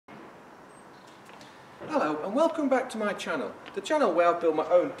Hello and welcome back to my channel, the channel where I build my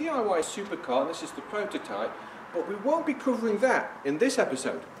own DIY supercar, and this is the prototype, but we won't be covering that in this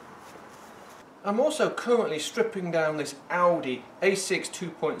episode. I'm also currently stripping down this Audi A6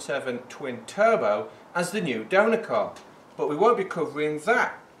 2.7 twin turbo as the new donor car, but we won't be covering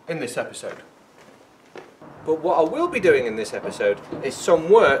that in this episode. But what I will be doing in this episode is some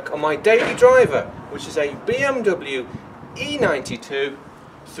work on my daily driver, which is a BMW E92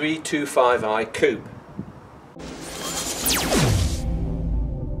 325i Coupe.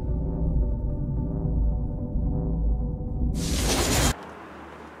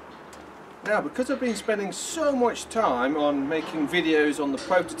 Now, because I've been spending so much time on making videos on the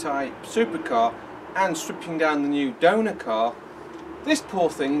prototype supercar and stripping down the new donor car, this poor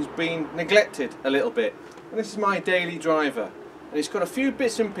thing's been neglected a little bit. And this is my daily driver, and it's got a few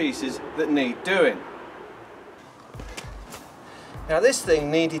bits and pieces that need doing. Now, this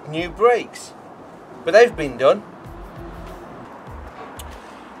thing needed new brakes, but they've been done.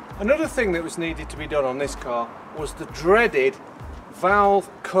 Another thing that was needed to be done on this car was the dreaded valve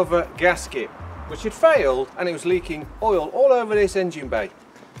cover gasket, which had failed and it was leaking oil all over this engine bay.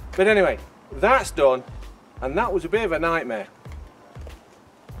 But anyway, that's done, and that was a bit of a nightmare.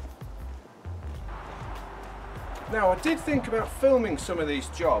 Now, I did think about filming some of these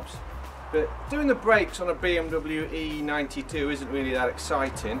jobs, but doing the brakes on a BMW E92 isn't really that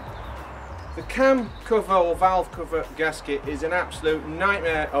exciting. The cam cover or valve cover gasket is an absolute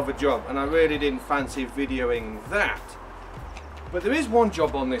nightmare of a job, and I really didn't fancy videoing that. But there is one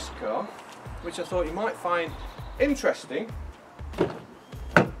job on this car which I thought you might find interesting,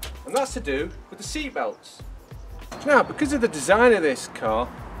 and that's to do with the seat belts. Now, because of the design of this car,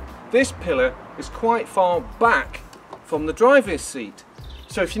 this pillar is quite far back from the driver's seat.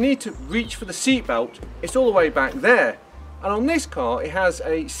 So if you need to reach for the seat belt, it's all the way back there. And on this car, it has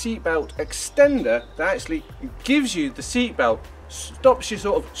a seat belt extender that actually gives you the seat belt, stops you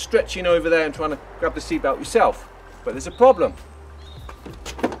sort of stretching over there and trying to grab the seat belt yourself. But there's a problem.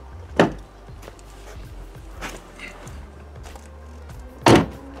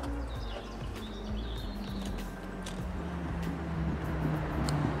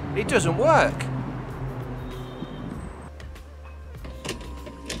 It doesn't work.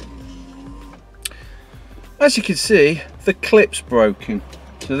 As you can see, the clip's broken,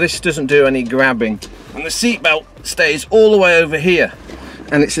 so this doesn't do any grabbing, and the seatbelt stays all the way over here,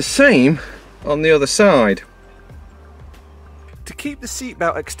 and it's the same on the other side. To keep the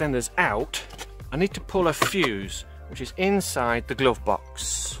seatbelt extenders out, I need to pull a fuse which is inside the glove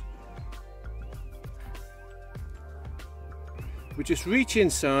box. We just reach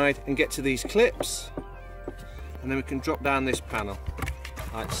inside and get to these clips, and then we can drop down this panel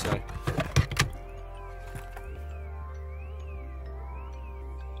like so.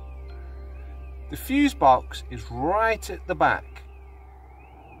 The fuse box is right at the back.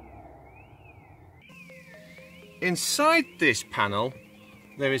 Inside this panel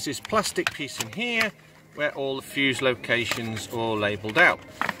there is this plastic piece in here where all the fuse locations are all labelled out.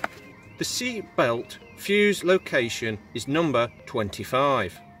 The seat belt fuse location is number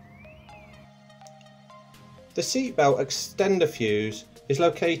 25. The seat belt extender fuse is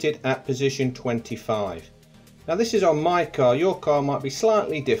located at position 25. Now, this is on my car. Your car might be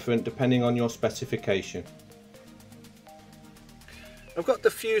slightly different depending on your specification. I've got the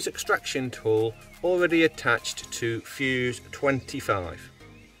fuse extraction tool already attached to fuse 25.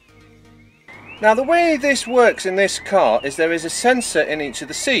 Now, the way this works in this car is there is a sensor in each of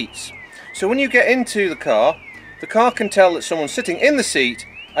the seats. So when you get into the car can tell that someone's sitting in the seat,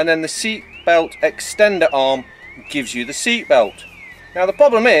 and then the seat belt extender arm gives you the seat belt. Now, the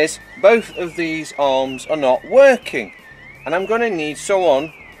problem is both of these arms are not working, and I'm going to need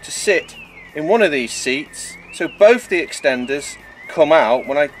someone to sit in one of these seats so both the extenders come out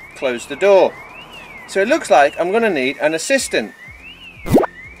when I close the door. So it looks like I'm going to need an assistant.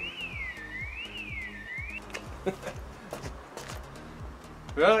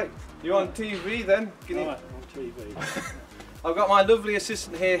 Right. You on TV then? Right, on TV. I've got my lovely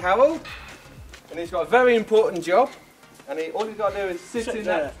assistant here, Harold, and he's got a very important job, and all he's got to do is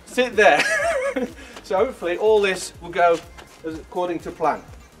sit there. So hopefully all this will go according to plan.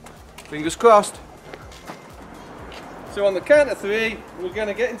 Fingers crossed. So on the count of 3, we're going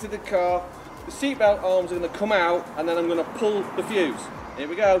to get into the car, the seatbelt arms are going to come out, and then I'm going to pull the fuse. Here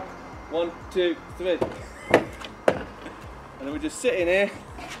we go. 1, 2, 3. And then we just sit in here.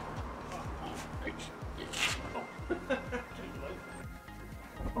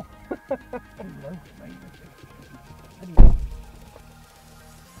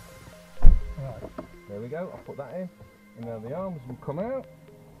 There we go, I'll put that in, and now the arms will come out.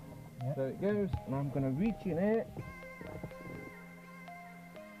 Yeah. There it goes, and I'm going to reach in here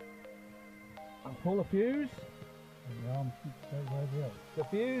and pull the fuse. The arms should stay where they are. The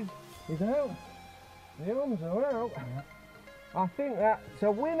fuse is out. The arms are out. Yeah. I think that's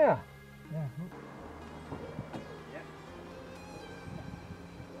a winner. Yeah.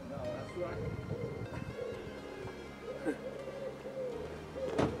 No, that's right.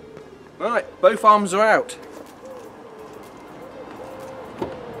 Right, both arms are out.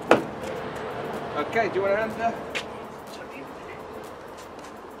 Okay, do you want a hand there?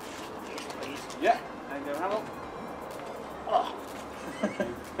 Yeah, and go Harold. Oh.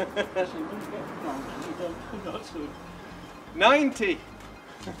 90!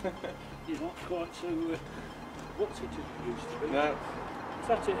 You're not quite so, what's it used to be? No. Is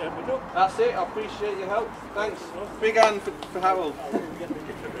that it, Emma? That's it, I appreciate your help. Thanks. Big hand for Harold.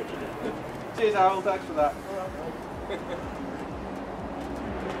 Cheers Harold, thanks for that.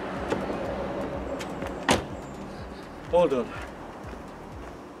 All done.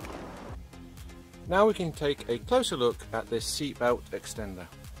 Now we can take a closer look at this seatbelt extender.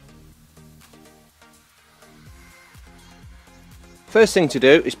 First thing to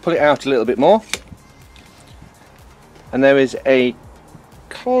do is pull it out a little bit more, and there is a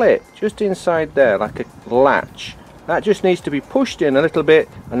clip just inside there, like a latch. That just needs to be pushed in a little bit,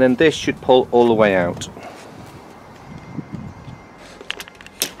 and then this should pull all the way out.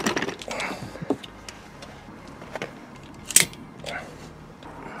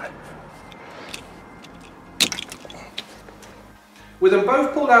 With them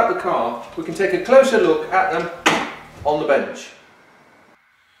both pulled out the car, we can take a closer look at them on the bench.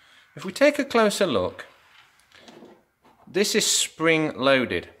 If we take a closer look, this is spring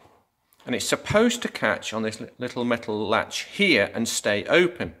loaded, and it's supposed to catch on this little metal latch here and stay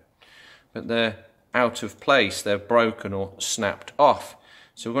open, but they're out of place, they're broken or snapped off,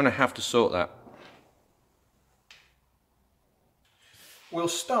 so we're going to have to sort that. We'll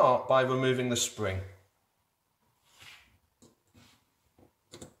start by removing the spring.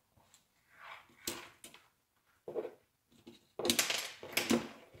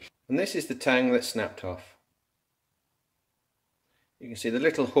 And this is the tang that snapped off. You can see the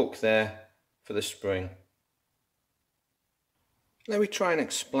little hook there for the spring. Let me try and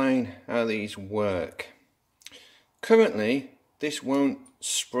explain how these work. Currently, this won't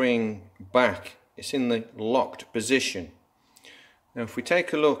spring back. It's in the locked position. Now if we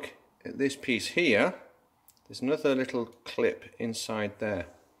take a look at this piece here, there's another little clip inside there.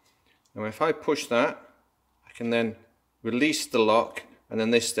 Now if I push that, I can then release the lock, and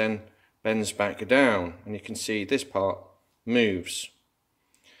then this then bends back down, and you can see this part moves.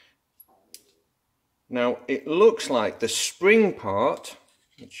 Now it looks like the spring part,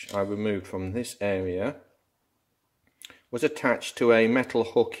 which I removed from this area, was attached to a metal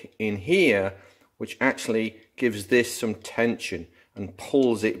hook in here, which actually gives this some tension and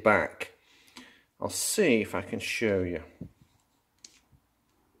pulls it back. I'll see if I can show you.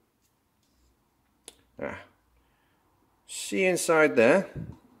 See inside there?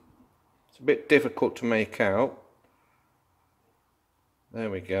 It's a bit difficult to make out. There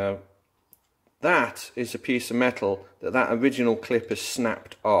we go. That is a piece of metal that original clip has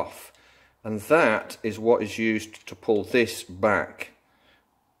snapped off, and that is what is used to pull this back.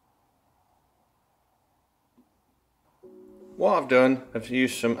 What I've done, I've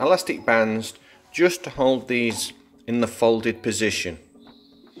used some elastic bands just to hold these in the folded position.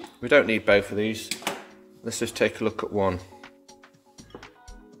 We don't need both of these. Let's just take a look at one.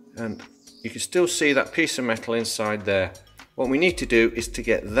 And you can still see that piece of metal inside there. What we need to do is to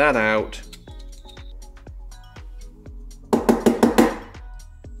get that out.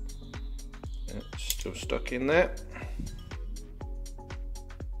 It's still stuck in there.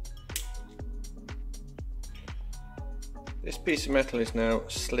 This piece of metal is now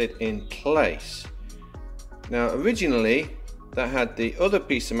slid in place. Now originally that had the other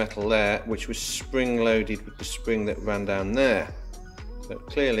piece of metal there, which was spring loaded with the spring that ran down there. So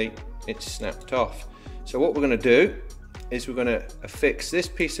clearly it's snapped off. So what we're going to do is we're going to affix this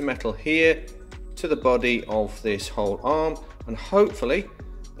piece of metal here to the body of this whole arm, and hopefully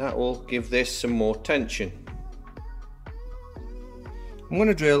that will give this some more tension. I'm going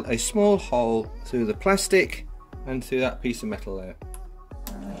to drill a small hole through the plastic and through that piece of metal there.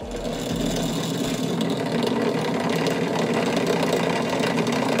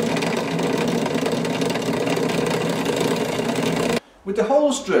 With the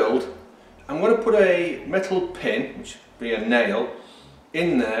holes drilled, I'm going to put a metal pin, which would be a nail,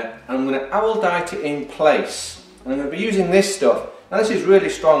 in there, and I'm going to awldite it in place. And I'm going to be using this stuff. Now this is really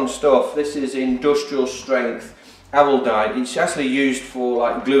strong stuff. This is industrial strength Avaldite. It's actually used for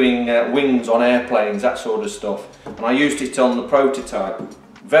like gluing wings on airplanes, that sort of stuff. And I used it on the prototype.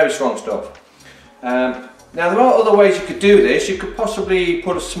 Very strong stuff. Now there are other ways you could do this. You could possibly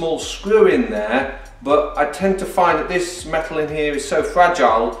put a small screw in there, but I tend to find that this metal in here is so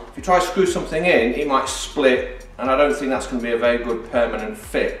fragile, if you try to screw something in, it might split, and I don't think that's going to be a very good permanent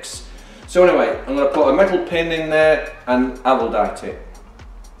fix. So anyway, I'm going to put a metal pin in there and Avaldite it.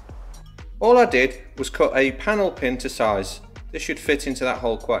 All I did was cut a panel pin to size. This should fit into that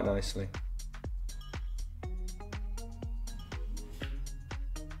hole quite nicely.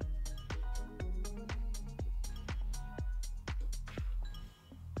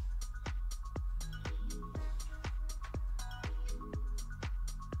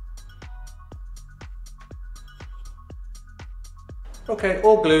 Okay,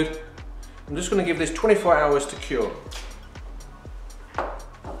 all glued. I'm just going to give this 24 hours to cure.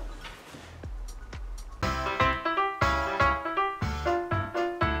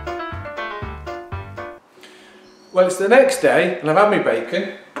 Well, it's the next day and I've had my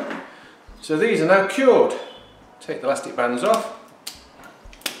bacon, so these are now cured. Take the elastic bands off.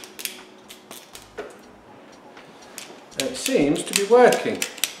 And it seems to be working.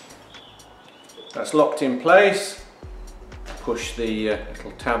 That's locked in place. Push the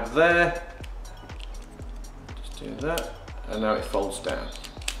little tab there. Just do that, and now it folds down.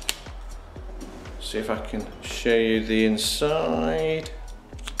 See if I can show you the inside.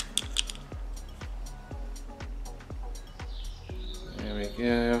 There we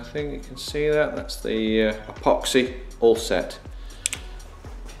go, I think you can see that. That's the epoxy all set.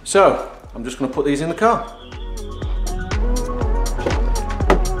 So, I'm just going to put these in the car.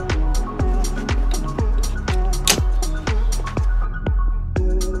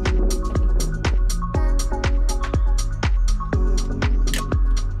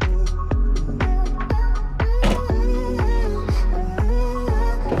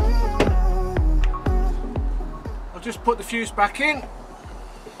 Just put the fuse back in.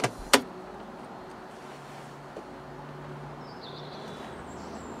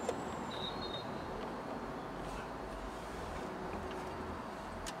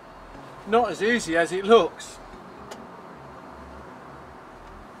 Not as easy as it looks.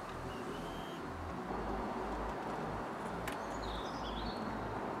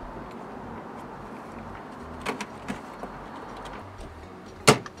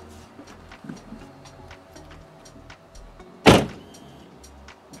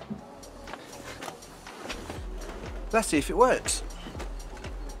 Let's see if it works.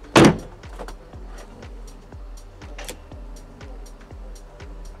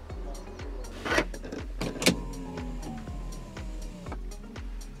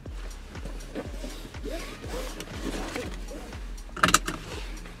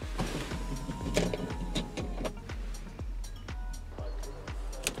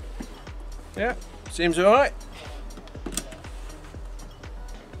 Yeah, seems all right.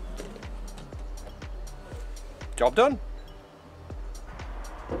 Job done.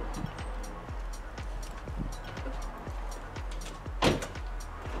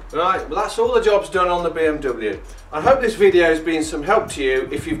 Right, well that's all the jobs done on the BMW. I hope this video has been some help to you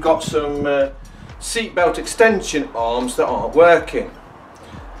if you've got some seatbelt extension arms that aren't working.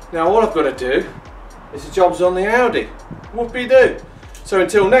 Now all I've got to do is the job's on the Audi. Whoopie-doo. So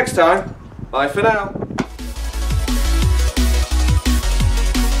until next time, bye for now.